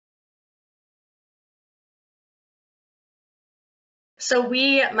So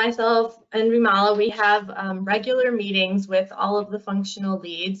myself and Rimala, we have regular meetings with all of the functional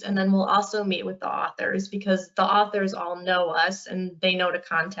leads, and then we'll also meet with the authors because the authors all know us and they know to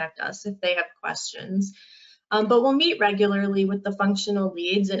contact us if they have questions. But we'll meet regularly with the functional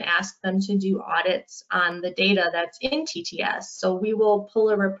leads and ask them to do audits on the data that's in TTS. So we will pull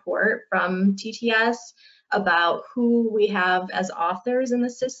a report from TTS about who we have as authors in the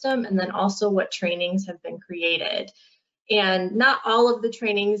system and then also what trainings have been created. And not all of the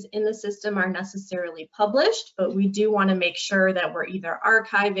trainings in the system are necessarily published, but we do want to make sure that we're either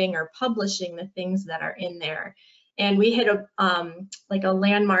archiving or publishing the things that are in there. And we hit like a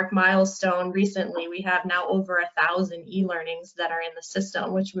landmark milestone recently. We have now over 1,000 e-learnings that are in the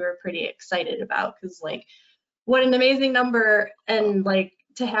system, which we were pretty excited about because like what an amazing number, and like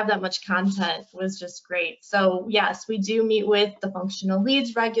to have that much content was just great. So yes, we do meet with the functional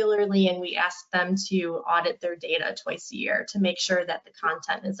leads regularly and we ask them to audit their data twice a year to make sure that the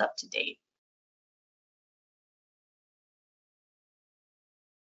content is up to date.